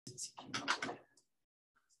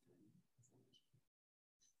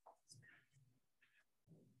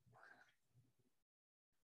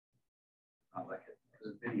I like it.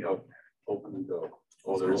 There's a video. Open and go.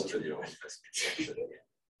 Oh, there is a video. So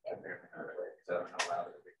I don't know how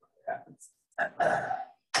it happens.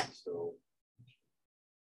 So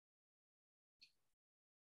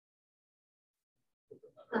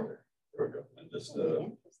there we go. And just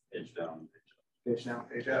page down, page down,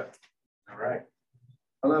 page up. All right.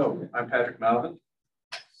 Hello, I'm Patrick Melvin.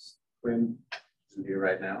 Quinn isn't here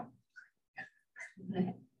right now.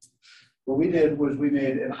 What we did was we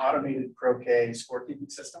made an automated croquet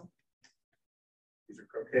scorekeeping system. These are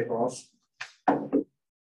croquet balls. Let's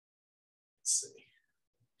see.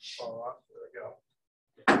 Fall off. There we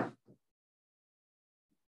go.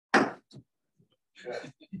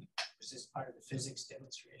 Good. Was this part of the physics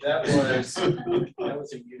demonstration? That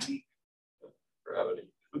was a unique gravity.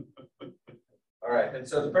 All right, and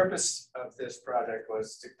so the purpose of this project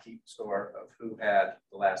was to keep score of who had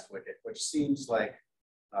the last wicket, which seems like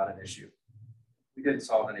not an issue. We didn't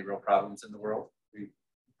solve any real problems in the world. We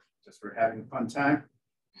just were having a fun time.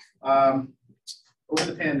 Over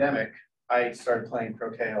the pandemic, I started playing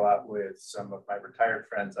croquet a lot with some of my retired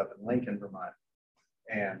friends up in Lincoln, Vermont,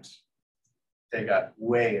 and they got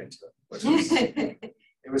way into it, which was,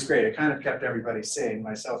 it was great. It kind of kept everybody sane,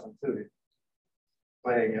 myself included,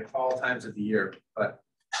 playing at all times of the year. But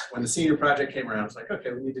when the senior project came around, I was like,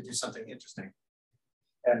 okay, we need to do something interesting.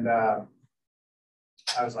 And I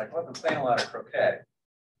was like, well, I've been playing a lot of croquet.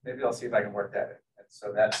 Maybe I'll see if I can work that in. And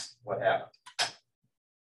so that's what happened.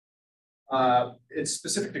 It's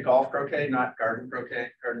specific to golf croquet, not garden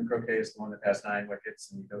croquet. Garden croquet is the one that has 9 wickets,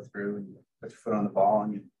 and you go through and you put your foot on the ball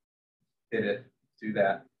and you hit it, do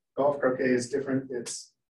that. Golf croquet is different.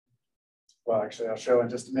 It's, well, actually, I'll show in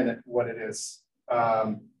just a minute what it is.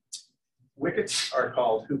 Wickets are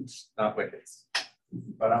called hoops, not wickets,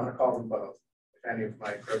 but I'm going to call them both. If any of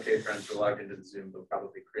my croquet friends are logged into the Zoom, they'll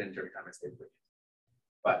probably cringe every time I say wickets.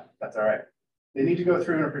 But that's all right. They need to go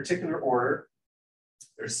through in a particular order.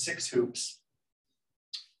 There's 6 hoops.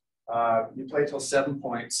 You play till 7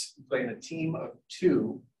 points. You play in a team of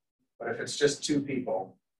 2, but if it's just 2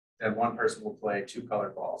 people, then one person will play 2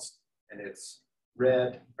 colored balls. And it's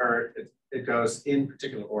red, or it goes in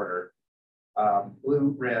particular order.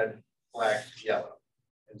 Blue, red, black, yellow.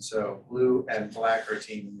 And so blue and black are a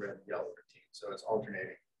team, and red and yellow are a team. So it's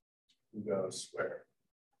alternating who goes where.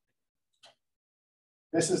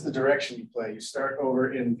 This is the direction you play. You start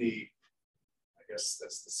over in the, I guess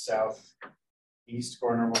that's the southeast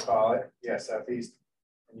corner, we'll call it. Yeah, southeast.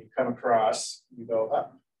 And you come across, you go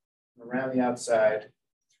up, around the outside,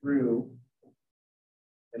 through,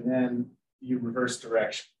 and then you reverse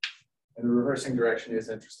direction. And the reversing direction is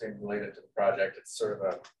interesting related to the project. It's sort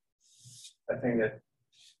of a thing that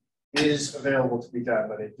is available to be done,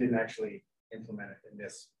 but it didn't actually implement it in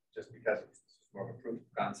this just because it's more of a proof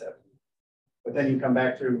of concept. But then you come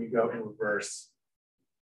back through and you go in reverse.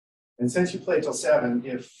 And since you play till 7,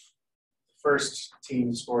 if the first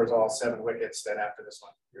team scores all 7 wickets, then after this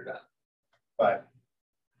one, you're done. But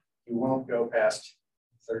you won't go past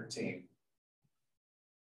 13.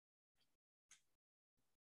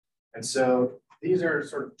 And so these are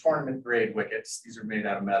sort of tournament grade wickets. These are made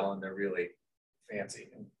out of metal and they're really fancy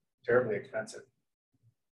and terribly expensive.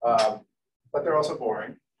 But they're also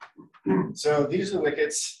boring. So these are the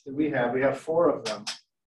wickets that we have. We have 4 of them.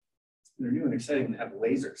 They're new and exciting and have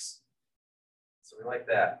lasers. So we like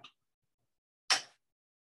that.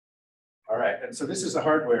 All right, and so this is the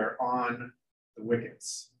hardware on the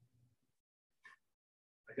wickets.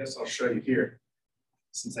 I guess I'll show you here,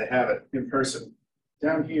 since I have it in person.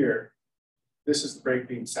 Down here, this is the brake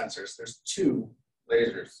beam sensors. There's 2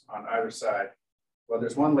 lasers on either side. Well,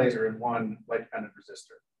 there's 1 laser and 1 light dependent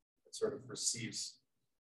resistor that sort of receives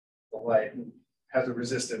the light and has a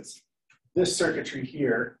resistance. This circuitry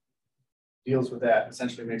here deals with that,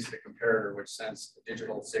 essentially makes it a comparator which sends a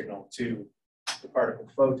digital signal to the particle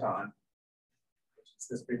photon, which is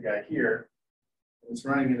this big guy here. And it's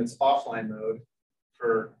running in its offline mode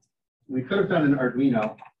for, we could have done an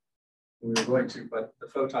Arduino, we were going to, but the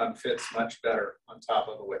photon fits much better on top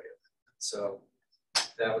of the wicket. So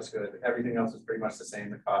that was good. Everything else was pretty much the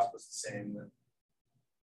same. The cost was the same. The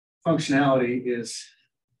functionality is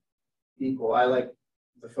equal. I like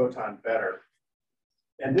the photon better.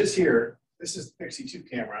 And this here, this is the Pixie 2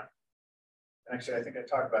 camera. Actually, I think I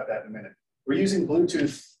talked about that in a minute. We're using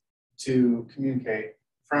Bluetooth to communicate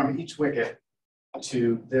from each wicket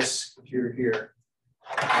to this computer here.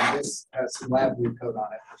 And this has some LabVIEW code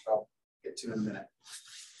on it, which I'll get to in a minute.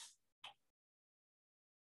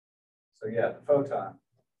 So yeah, the photon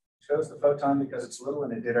chose the photon because it's little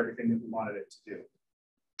and it did everything that we wanted it to do.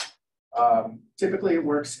 Typically it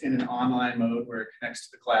works in an online mode where it connects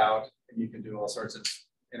to the cloud and you can do all sorts of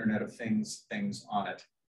Internet of things on it.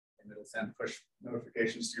 And it'll send push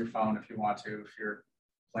notifications to your phone if you want to. If your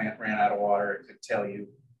plant ran out of water, it could tell you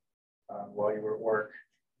while you were at work.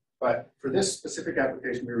 But for this specific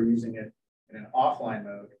application, we were using it in an offline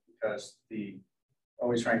mode because the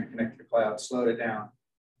always trying to connect to the cloud slowed it down.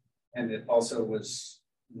 And it also was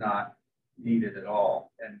not needed at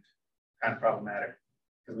all and kind of problematic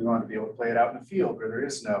because we wanted to be able to play it out in the field where there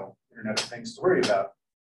is no Internet of Things to worry about.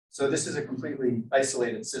 So this is a completely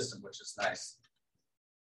isolated system, which is nice.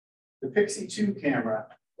 The Pixie 2 camera,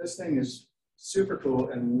 this thing is super cool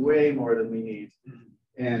and way more than we need.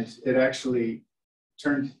 And it actually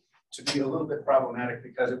turned to be a little bit problematic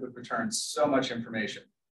because it would return so much information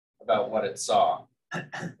about what it saw.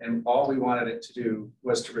 And all we wanted it to do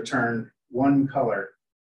was to return one color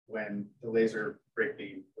when the laser brake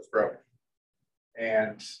beam was broken.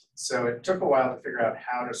 And so it took a while to figure out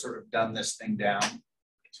how to sort of dumb this thing down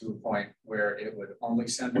to a point where it would only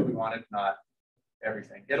send what we wanted, not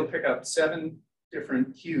everything. It'll pick up 7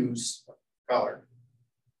 different hues of color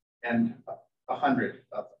and 100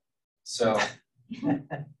 of them. So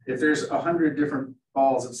if there's 100 different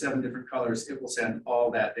balls of 7 different colors, it will send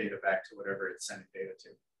all that data back to whatever it's sending data to.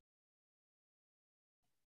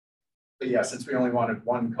 But yeah, since we only wanted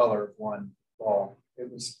one color of one ball,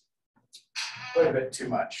 it was quite a bit too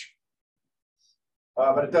much.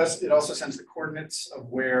 But it also sends the coordinates of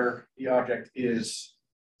where the object is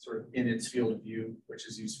sort of in its field of view, which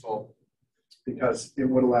is useful because it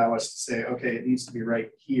would allow us to say, okay, it needs to be right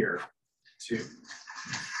here too.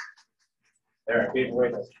 There, I gave away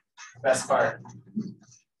the best part.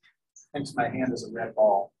 Thinks my hand is a red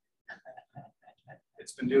ball.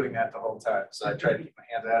 It's been doing that the whole time, so I tried to keep my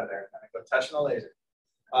hand out of there and I go touching the laser.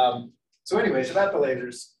 So anyways, about the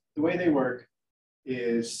lasers, the way they work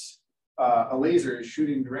is a laser is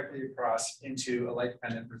shooting directly across into a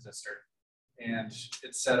light-dependent resistor, and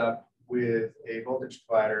it's set up with a voltage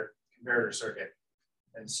divider comparator circuit.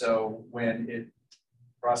 And so when it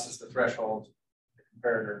crosses the threshold, the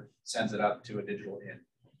comparator sends it up to a digital in,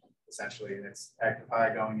 essentially, and it's active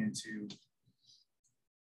high going into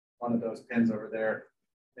one of those pins over there.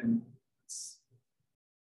 And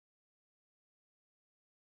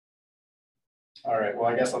all right, well,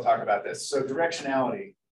 I guess I'll talk about this. So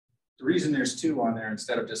directionality, the reason there's 2 on there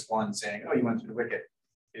instead of just one saying, oh, you went through the wicket,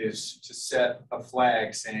 is to set a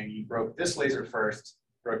flag saying you broke this laser first,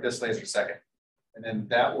 broke this laser second. And then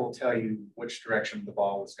that will tell you which direction the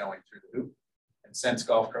ball was going through the hoop. And since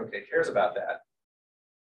golf croquet cares about that,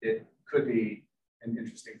 it could be an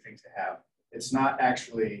interesting thing to have. It's not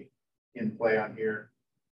actually in play on here.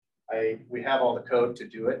 We have all the code to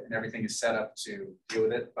do it and everything is set up to deal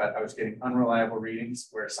with it, but I was getting unreliable readings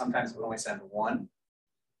where sometimes it would only send 1.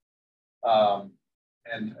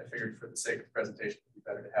 And I figured for the sake of the presentation, it would be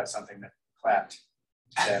better to have something that clapped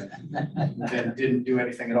than didn't do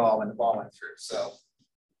anything at all when the ball went through. So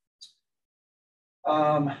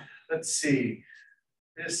let's see.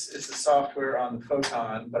 This is the software on the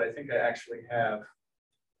photon, but I think I actually have,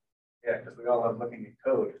 yeah, because we all love looking at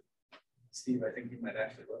code. Steve, I think you might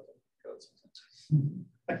actually love code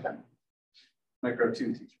sometimes. Micro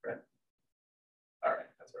 2 teacher, right? All right,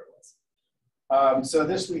 that's where it was. So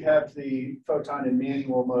this, we have the photon in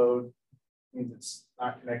manual mode, means it's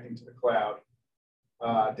not connecting to the cloud.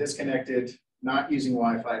 Disconnected, not using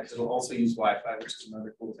Wi-Fi, because it'll also use Wi-Fi, which is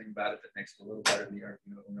another cool thing about it that makes it a little better than the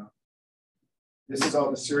Arduino Uno. This is all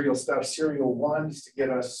the serial stuff. Serial 1 is to get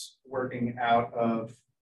us working out of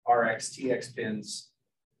RX, TX pins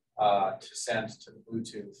to send to the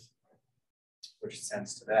Bluetooth, which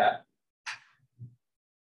sends to that.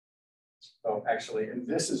 Oh, actually, and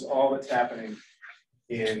this is all that's happening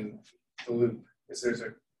in the loop, is there's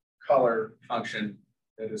a color function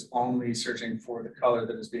that is only searching for the color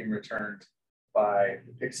that is being returned by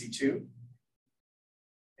the Pixie 2.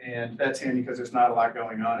 And that's handy because there's not a lot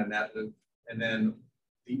going on in that loop. And then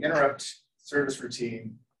the interrupt service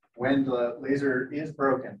routine, when the laser is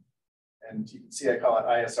broken, and you can see I call it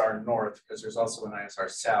ISR north because there's also an ISR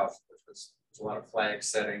south, which was there's a lot of flag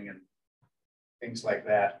setting and things like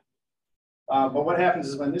that. But what happens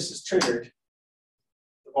is when this is triggered,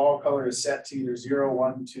 the ball color is set to either 0,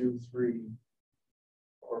 1, 2, 3,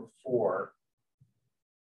 or 4.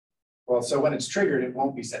 Well, so when it's triggered, it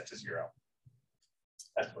won't be set to 0.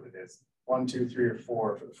 That's what it is. 1, 2, 3, or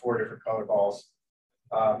 4 for the 4 different color balls.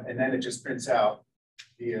 And then it just prints out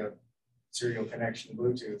via serial connection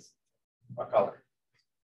Bluetooth a color.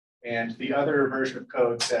 And the other version of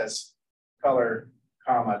code says color,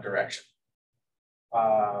 comma, direction.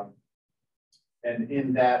 And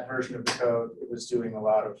in that version of the code, it was doing a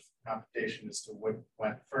lot of computation as to what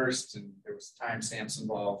went first, and there was timestamps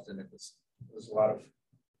involved, and it was a lot of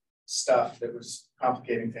stuff that was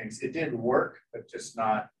complicating things. It did work, but just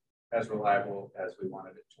not as reliable as we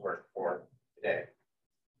wanted it to work for today.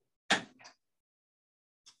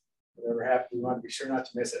 Whatever happened, we want to be sure not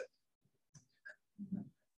to miss it.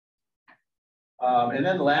 And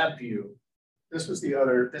then lab view. This is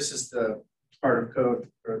the part of code,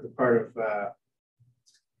 or the part of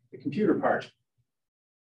the computer part.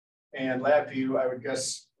 And lab view, I would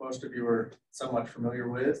guess most of you are somewhat familiar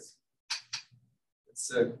with. It's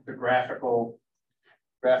the graphical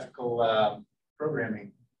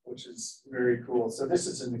programming, which is very cool. So this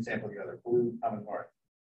is an example of the other, blue coming north.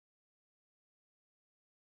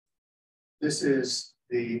 This is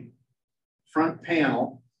the front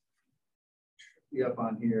panel. Should be up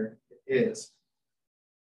on here. It is.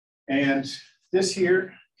 And this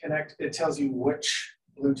here it tells you which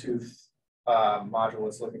Bluetooth module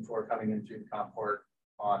it's looking for coming in through the COM port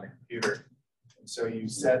on the computer. And so you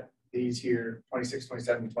set these here, 26,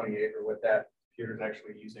 27, 28, or what that computer is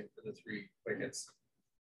actually using for the 3 wickets.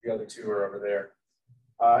 The other 2 are over there.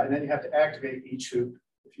 And then you have to activate each hoop.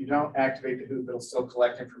 If you don't activate the hoop, it'll still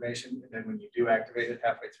collect information. And then when you do activate it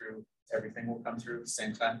halfway through, everything will come through at the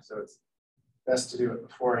same time. So it's best to do it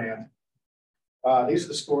beforehand. These are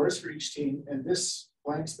the scores for each team. And this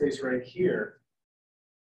blank space right here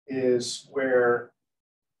is where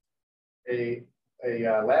a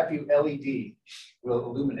LabVIEW LED will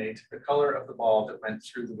illuminate the color of the ball that went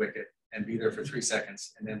through the wicket and be there for 3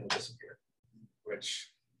 seconds and then will disappear,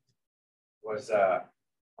 which was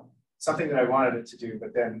something that I wanted it to do,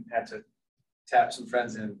 but then had to tap some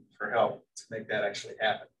friends in for help to make that actually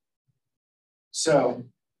happen. So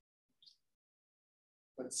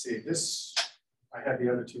let's see, I have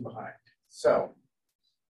the other 2 behind. So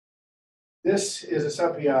this is a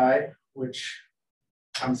sub-PI, which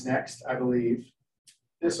comes next, I believe.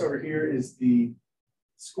 This over here is the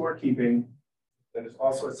scorekeeping that is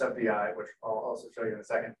also a sub-PI, which I'll also show you in a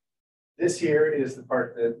second. This here is the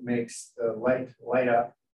part that makes the light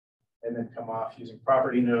up and then come off using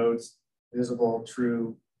property nodes, visible,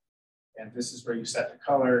 true, and this is where you set the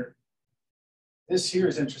color. This here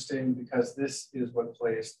is interesting because this is what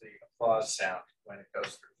plays the applause sound when it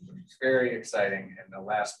goes through. It's very exciting in the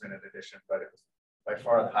last minute edition, but it was by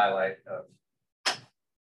far the highlight of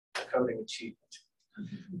the coding achievement.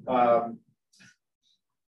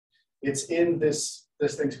 It's in this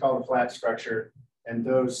thing's called a flat structure, and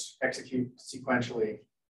those execute sequentially.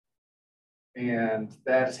 And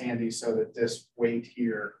that is handy so that this weight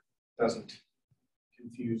here doesn't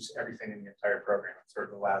confuse everything in the entire program. It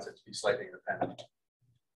sort of allows it to be slightly independent.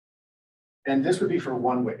 And this would be for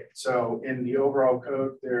 1 wicket. So in the overall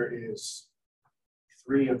code, there is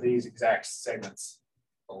 3 of these exact segments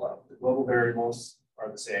below. The global variables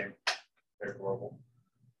are the same. They're global.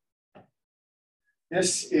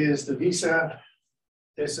 This is the Visa.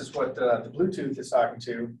 This is what the Bluetooth is talking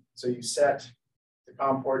to. So you set the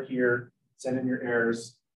COM port here, send in your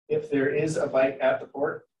errors. If there is a byte at the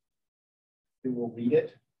port, it will read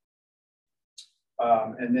it.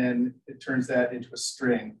 And then it turns that into a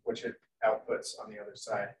string, which it outputs on the other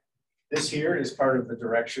side. This here is part of the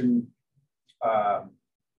direction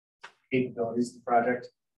capabilities of the project,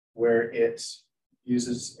 where it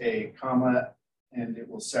uses a comma and it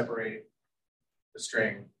will separate the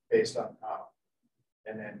string based on comma,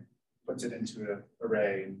 and then puts it into an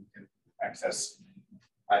array and can access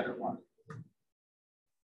either one.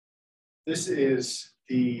 This is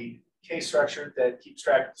the case structure that keeps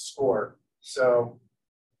track of the score. So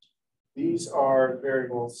these are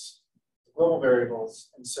variables, global variables.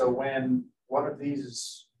 And so when one of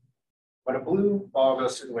these when a blue ball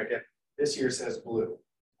goes through the wicket, this here says blue.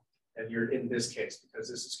 And you're in this case because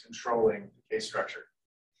this is controlling the case structure.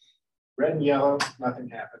 Red and yellow, nothing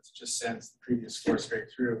happens, it just sends the previous score straight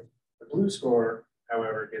through. The blue score,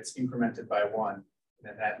 however, gets incremented by 1, and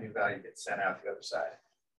then that new value gets sent out the other side.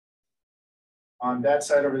 On that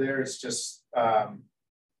side over there, it's just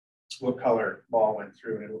what color ball went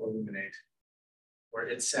through, and it will illuminate, where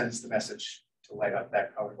it sends the message to light up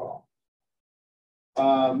that color ball.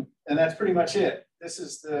 And that's pretty much it. This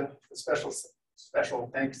is the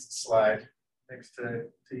special thanks slide. Thanks to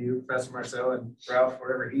you, Professor Marceau, and Ralph,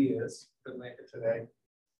 wherever he is. Couldn't make it today.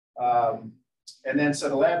 And then, so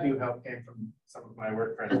the LabVIEW help came from some of my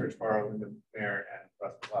work friends, Rich Barrow, Linda Mayer, and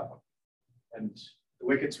Russ McLaughlin. And the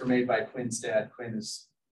wickets were made by Quinn's dad. Quinn is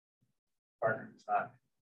partner who's not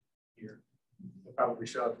here. He'll probably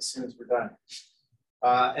show up as soon as we're done.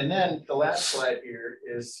 And then the last slide here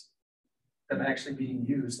is them actually being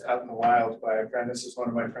used out in the wild by a friend. This is one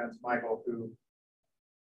of my friends, Michael, who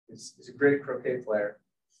He's a great croquet player.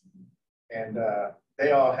 And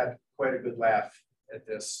they all had quite a good laugh at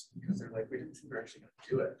this because they're like, we didn't think we were actually going to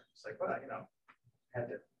do it. It's like, well, you know, had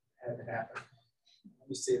to happen. Let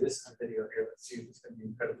me see, this is a video here. Let's see if it's going to be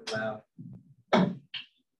incredibly loud.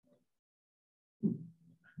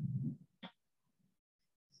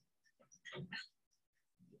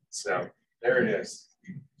 So there it is.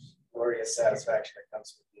 Glorious satisfaction that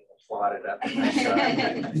comes with being applauded after my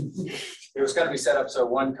shot. It was going to be set up so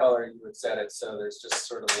one color you would set it so there's just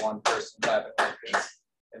sort of one person clapping like this,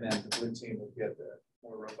 and then the blue team would get the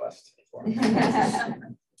more robust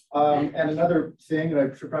performance. And another thing that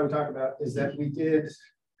I should probably talk about is that we did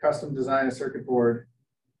custom design a circuit board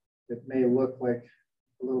that may look like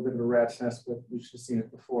a little bit of a rat's nest, but we've just seen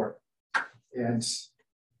it before. And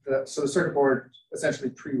so the circuit board essentially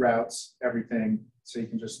pre-routes everything, so you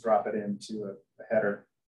can just drop it into a header,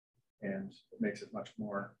 and it makes it much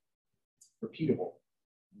more repeatable.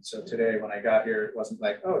 And so today when I got here, it wasn't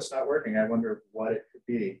like, oh, it's not working, I wonder what it could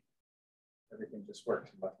be. Everything just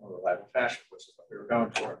worked in much more reliable fashion, which is what we were going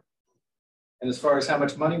for. And as far as how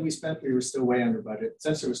much money we spent, we were still way under budget.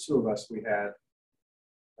 Since there was 2 of us, we had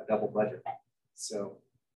a double budget. So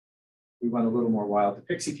we went a little more wild. The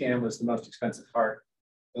Pixie Cam was the most expensive part.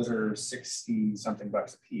 Those are 60 something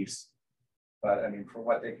bucks a piece. But I mean, for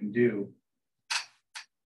what they can do, it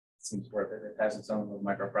seems worth it. It has its own little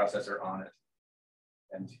microprocessor on it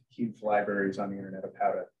and huge libraries on the internet of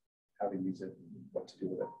how to use it and what to do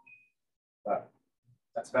with it. But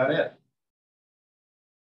that's about it.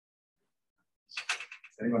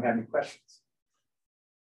 Does anyone have any questions?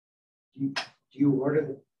 Do you order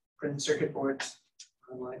the printed circuit boards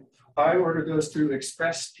online? I ordered those through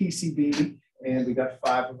Express PCB, and we got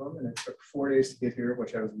 5 of them, and it took 4 days to get here,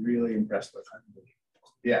 which I was really impressed with.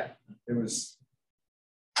 Yeah, it was.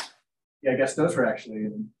 Yeah, I guess those were actually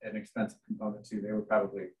an expensive component too. They were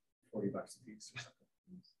probably 40 bucks a piece or something.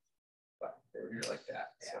 But they were here like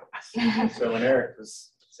that. So when Eric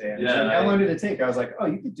was saying, how long did it take? I was like, oh,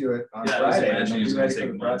 you could do it on Friday. I was imagining it was going to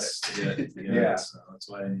take months to get it together. Yeah. So that's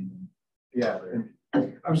why I didn't even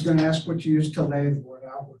bother. I was going to ask what you used to lay the board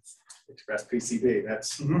out with. Express PCB.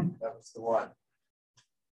 That's that was the one.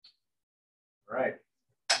 All right.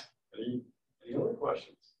 Any other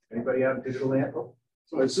questions? Anybody have a digital lamp?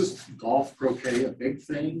 So is this golf croquet a big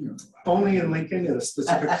thing? Or? Only in Lincoln, in a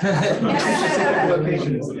specific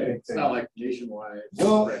location. Is a big It's thing. not like nationwide.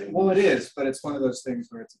 Well, it is, but it's one of those things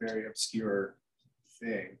where it's a very obscure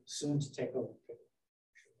thing. Soon to take over.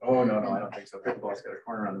 Oh no, I don't think so. Pickleball's got a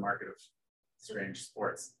corner on the market of strange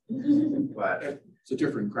sports, but it's a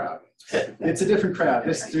different crowd. It's a different crowd.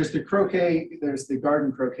 There's the croquet, there's the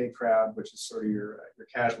garden croquet crowd, which is sort of your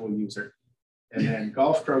casual user. And then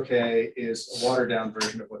golf croquet is a watered down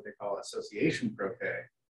version of what they call association croquet,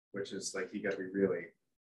 which is like, you got to be really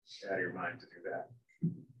out of your mind to do that.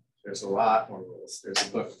 There's a lot more rules. There's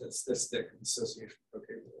a book that's this thick of association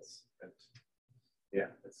croquet rules. And yeah,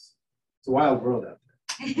 it's a wild world out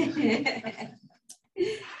there.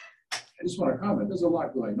 I just want to comment, there's a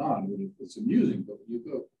lot going on. It's amusing, but when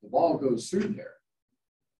the ball goes through there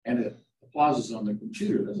and it applauses on the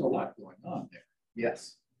computer, there's a lot going on there.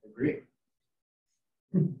 Yes, agree.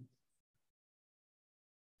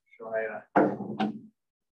 Shall I?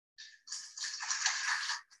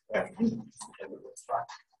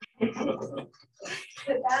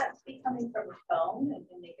 Could that be coming from a phone and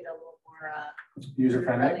make it a little more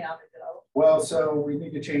user-friendly on the go? Well, so we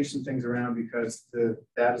need to change some things around because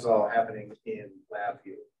that is all happening in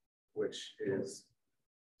LabVIEW, which is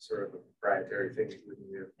sort of a proprietary thing that you wouldn't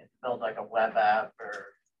do. Build like a web app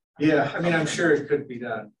or. Yeah, I mean, I'm sure it could be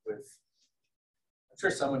done with. I'm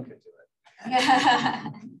sure someone could do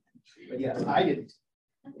it. But yes, I didn't.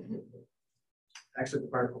 Actually, the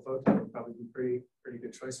particle photon would probably be pretty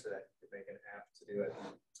good choice for that. You could make an app to do it.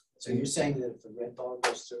 So you're saying that if the red ball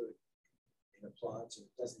goes through it applauds, it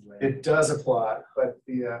doesn't do It does applaud, but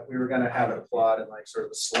we were going to have it applaud in like sort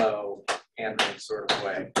of a slow, handmade sort of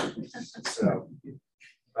way. So,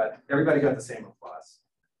 but everybody got the same applause,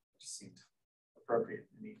 which seemed appropriate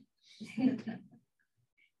to me.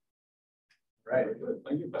 Right.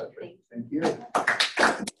 Thank you, Patrick. Thank you.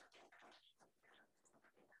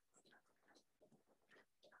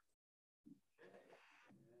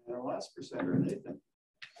 And our last presenter, Nathan.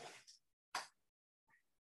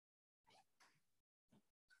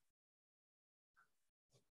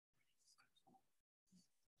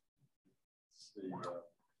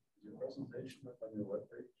 Your presentation up on your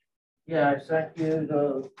webpage? Yeah, I sent you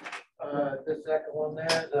the second one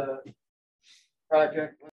there, the project